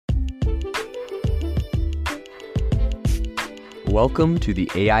Welcome to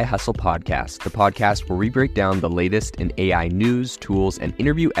the AI Hustle Podcast, the podcast where we break down the latest in AI news, tools, and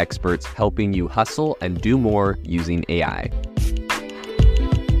interview experts helping you hustle and do more using AI.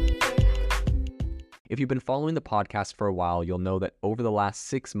 If you've been following the podcast for a while, you'll know that over the last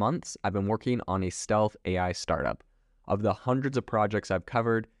 6 months, I've been working on a stealth AI startup. Of the hundreds of projects I've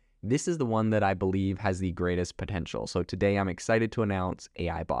covered, this is the one that I believe has the greatest potential. So today I'm excited to announce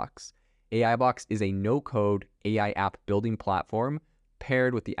AIBox. AIBox is a no-code AI app building platform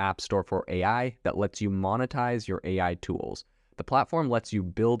paired with the App Store for AI that lets you monetize your AI tools. The platform lets you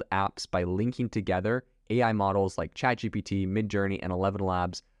build apps by linking together AI models like ChatGPT, Midjourney, and 11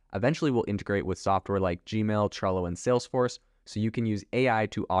 Labs. Eventually will integrate with software like Gmail, Trello, and Salesforce, so you can use AI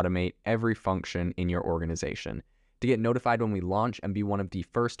to automate every function in your organization. To get notified when we launch and be one of the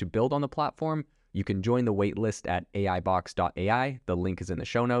first to build on the platform, you can join the waitlist at aibox.ai. The link is in the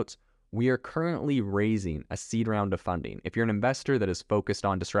show notes. We are currently raising a seed round of funding. If you're an investor that is focused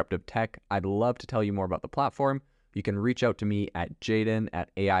on disruptive tech, I'd love to tell you more about the platform. You can reach out to me at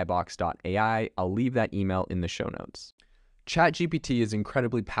jaden@aibox.ai. I'll leave that email in the show notes. ChatGPT is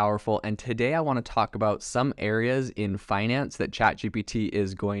incredibly powerful, and today I want to talk about some areas in finance that ChatGPT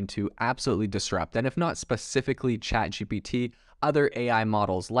is going to absolutely disrupt. And if not specifically ChatGPT, other AI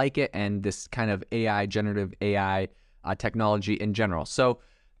models like it and this kind of AI, generative AI technology in general. So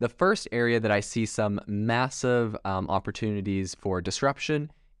the first area that I see some massive opportunities for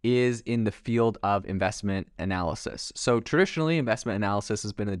disruption is in the field of investment analysis. So traditionally, investment analysis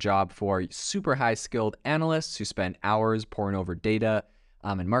has been a job for super high skilled analysts who spend hours poring over data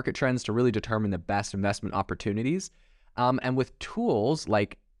and market trends to really determine the best investment opportunities. And with tools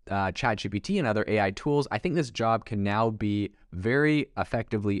like ChatGPT and other AI tools, I think this job can now be very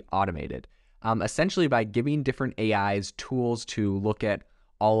effectively automated. Essentially by giving different AIs tools to look at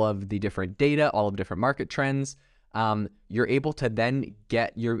all of the different data, all of different market trends, you're able to then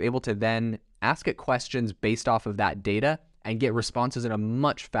ask it questions based off of that data and get responses in a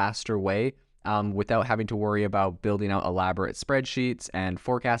much faster way without having to worry about building out elaborate spreadsheets and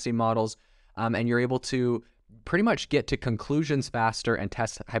forecasting models. And you're able to pretty much get to conclusions faster and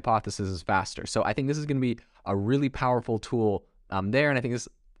test hypotheses faster. So I think this is going to be a really powerful tool there. And I think this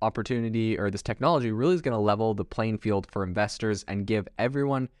opportunity or this technology really is going to level the playing field for investors and give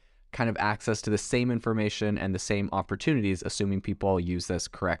everyone kind of access to the same information and the same opportunities, assuming people use this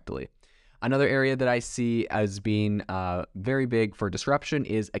correctly. Another area that I see as being very big for disruption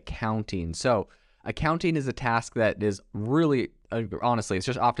is accounting. So accounting is a task that is really, honestly, it's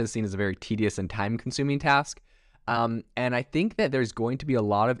just often seen as a very tedious and time-consuming task. And I think that there's going to be a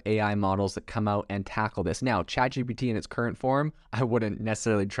lot of AI models that come out and tackle this. Now, ChatGPT in its current form, I wouldn't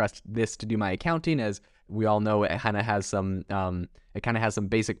necessarily trust this to do my accounting, as we all know it kind of has some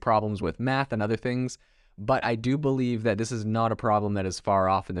basic problems with math and other things. But I do believe that this is not a problem that is far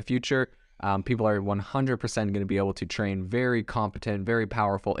off in the future. People are 100% going to be able to train very competent, very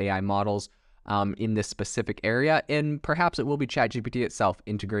powerful AI models in this specific area, and perhaps it will be ChatGPT itself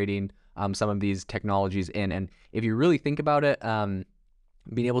integrating some of these technologies in. And if you really think about it,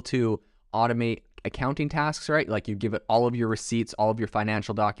 being able to automate accounting tasks, right? Like you give it all of your receipts, all of your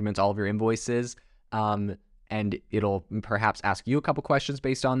financial documents, all of your invoices, and it'll perhaps ask you a couple questions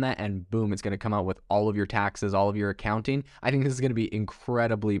based on that, and boom, it's going to come out with all of your taxes, all of your accounting. I think this is going to be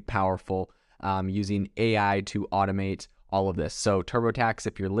incredibly powerful using AI to automate all of this. So TurboTax,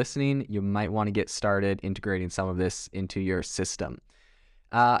 if you're listening, you might want to get started integrating some of this into your system.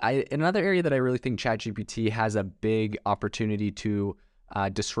 Another area that I really think ChatGPT has a big opportunity to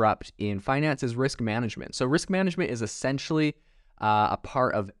disrupt in finance is risk management. So risk management is essentially a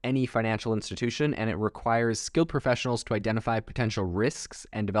part of any financial institution, and it requires skilled professionals to identify potential risks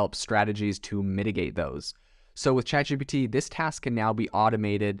and develop strategies to mitigate those. So with ChatGPT, this task can now be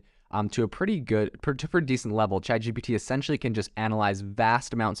automated to a pretty decent level. ChatGPT essentially can just analyze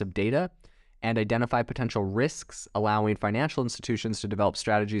vast amounts of data and identify potential risks, allowing financial institutions to develop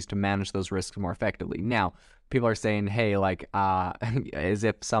strategies to manage those risks more effectively. Now, people are saying, hey, like, as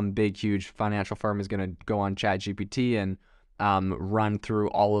if some big, huge financial firm is going to go on ChatGPT and run through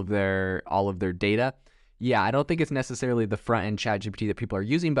all of their data. Yeah, I don't think it's necessarily the front-end ChatGPT that people are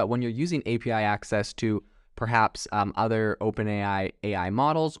using, but when you're using API access to perhaps other OpenAI AI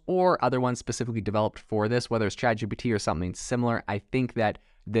models or other ones specifically developed for this, whether it's ChatGPT or something similar, I think that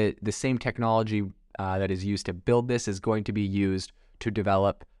the same technology that is used to build this is going to be used to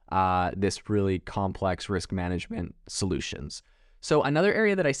develop this really complex risk management solutions. So another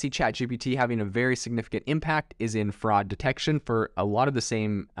area that I see ChatGPT having a very significant impact is in fraud detection for a lot of the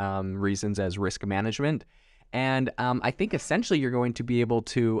same reasons as risk management. And I think essentially you're going to be able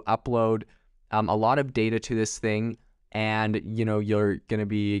to upload a lot of data to this thing And, you're going to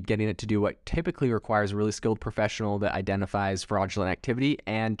be getting it to do what typically requires a really skilled professional that identifies fraudulent activity.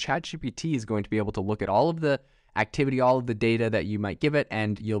 And ChatGPT is going to be able to look at all of the activity, all of the data that you might give it,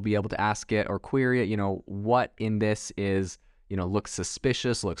 and you'll be able to ask it or query it, what in this is, looks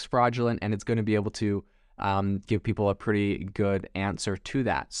suspicious, looks fraudulent, and it's going to be able to give people a pretty good answer to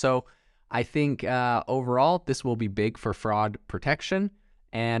that. So I think overall, this will be big for fraud protection.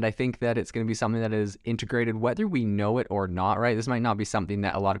 And I think that it's going to be something that is integrated, whether we know it or not, right? This might not be something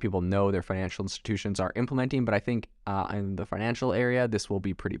that a lot of people know their financial institutions are implementing, but I think in the financial area, this will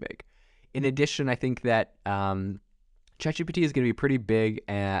be pretty big. In addition, I think that ChatGPT is going to be pretty big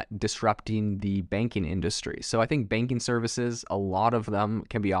at disrupting the banking industry. So I think banking services, a lot of them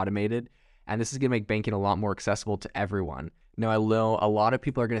can be automated, and this is going to make banking a lot more accessible to everyone. Now, I know a lot of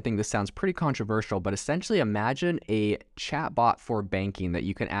people are going to think this sounds pretty controversial, but essentially imagine a chatbot for banking that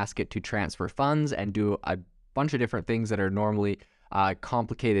you can ask it to transfer funds and do a bunch of different things that are normally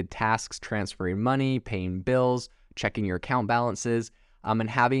complicated tasks, transferring money, paying bills, checking your account balances, and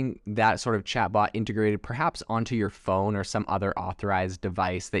having that sort of chatbot integrated perhaps onto your phone or some other authorized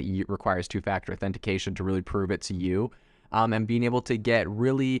device that requires two-factor authentication to really prove it to you, and being able to get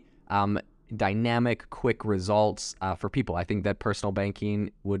really dynamic, quick results for people. I think that personal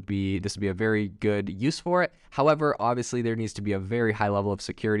banking would be a very good use for it. However, obviously there needs to be a very high level of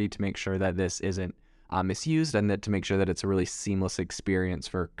security to make sure that this isn't misused, and that to make sure that it's a really seamless experience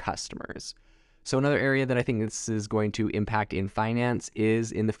for customers. So another area that I think this is going to impact in finance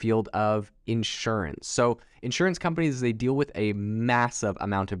is in the field of insurance. So insurance companies, they deal with a massive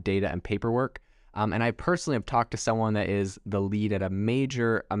amount of data and paperwork. And I personally have talked to someone that is the lead at a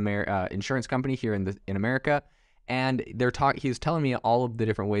major insurance company here in America, and he was telling me all of the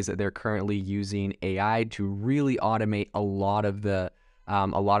different ways that they're currently using AI to really automate a lot of the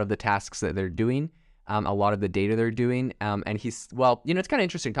tasks that they're doing, a lot of the data they're doing. And it's kind of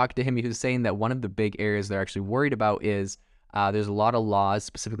interesting talking to him. He was saying that one of the big areas they're actually worried about is there's a lot of laws,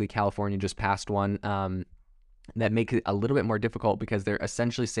 specifically California just passed one, that make it a little bit more difficult because they're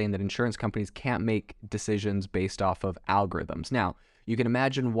essentially saying that insurance companies can't make decisions based off of algorithms. Now, you can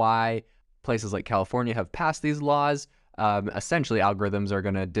imagine why places like California have passed these laws. Essentially, algorithms are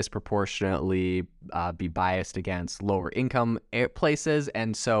going to disproportionately be biased against lower income places.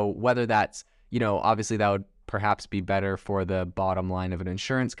 And so whether that's, obviously that would perhaps be better for the bottom line of an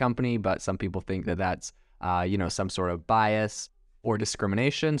insurance company, but some people think that that's, some sort of bias or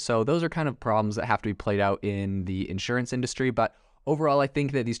discrimination. So those are kind of problems that have to be played out in the insurance industry. But overall, I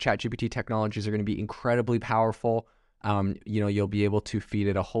think that these ChatGPT technologies are going to be incredibly powerful. You'll be able to feed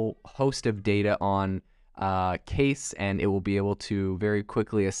it a whole host of data on case, and it will be able to very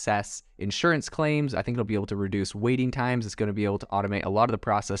quickly assess insurance claims. I think it'll be able to reduce waiting times. It's going to be able to automate a lot of the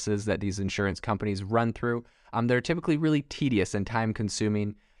processes that these insurance companies run through. They're typically really tedious and time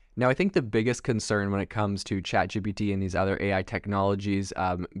consuming. Now, I think the biggest concern when it comes to ChatGPT and these other AI technologies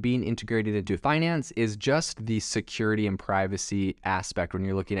being integrated into finance is just the security and privacy aspect when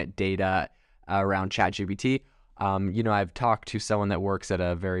you're looking at data around ChatGPT. I've talked to someone that works at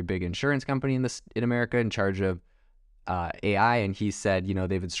a very big insurance company in America in charge of AI, and he said,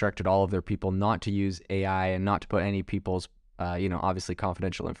 they've instructed all of their people not to use AI and not to put any people's obviously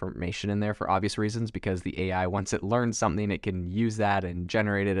confidential information in there for obvious reasons, because the AI, once it learns something, it can use that and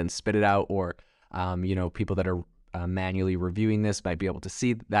generate it and spit it out, or, people that are manually reviewing this might be able to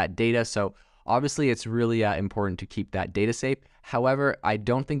see that data. So obviously it's really important to keep that data safe. However, I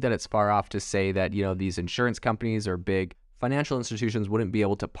don't think that it's far off to say that, these insurance companies or big financial institutions wouldn't be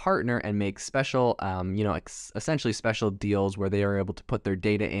able to partner and make special, essentially special deals where they are able to put their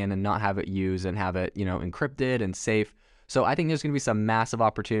data in and not have it used and have it, encrypted and safe. So I think there's going to be some massive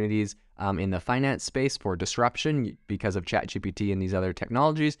opportunities in the finance space for disruption because of ChatGPT and these other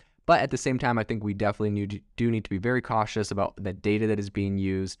technologies. But at the same time, I think we definitely do need to be very cautious about the data that is being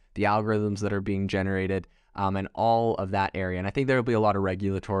used, the algorithms that are being generated, and all of that area. And I think there will be a lot of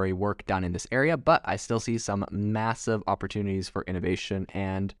regulatory work done in this area, but I still see some massive opportunities for innovation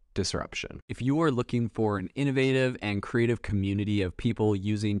and disruption. If you are looking for an innovative and creative community of people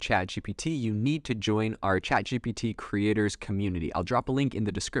using ChatGPT, you need to join our ChatGPT creators community. I'll drop a link in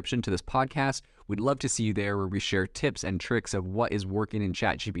the description to this podcast. We'd love to see you there, where we share tips and tricks of what is working in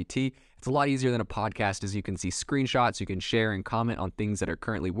ChatGPT. It's a lot easier than a podcast, as you can see screenshots, you can share and comment on things that are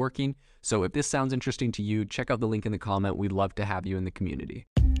currently working. So if this sounds interesting to you, check out the link in the comment. We'd love to have you in the community.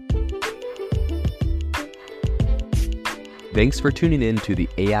 Thanks for tuning in to the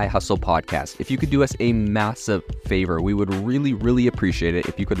AI Hustle podcast. If you could do us a massive favor, we would really, really appreciate it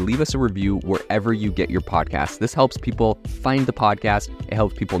if you could leave us a review wherever you get your podcast. This helps people find the podcast. It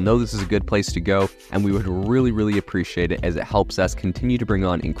helps people know this is a good place to go. And we would really, really appreciate it as it helps us continue to bring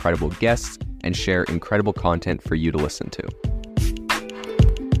on incredible guests and share incredible content for you to listen to.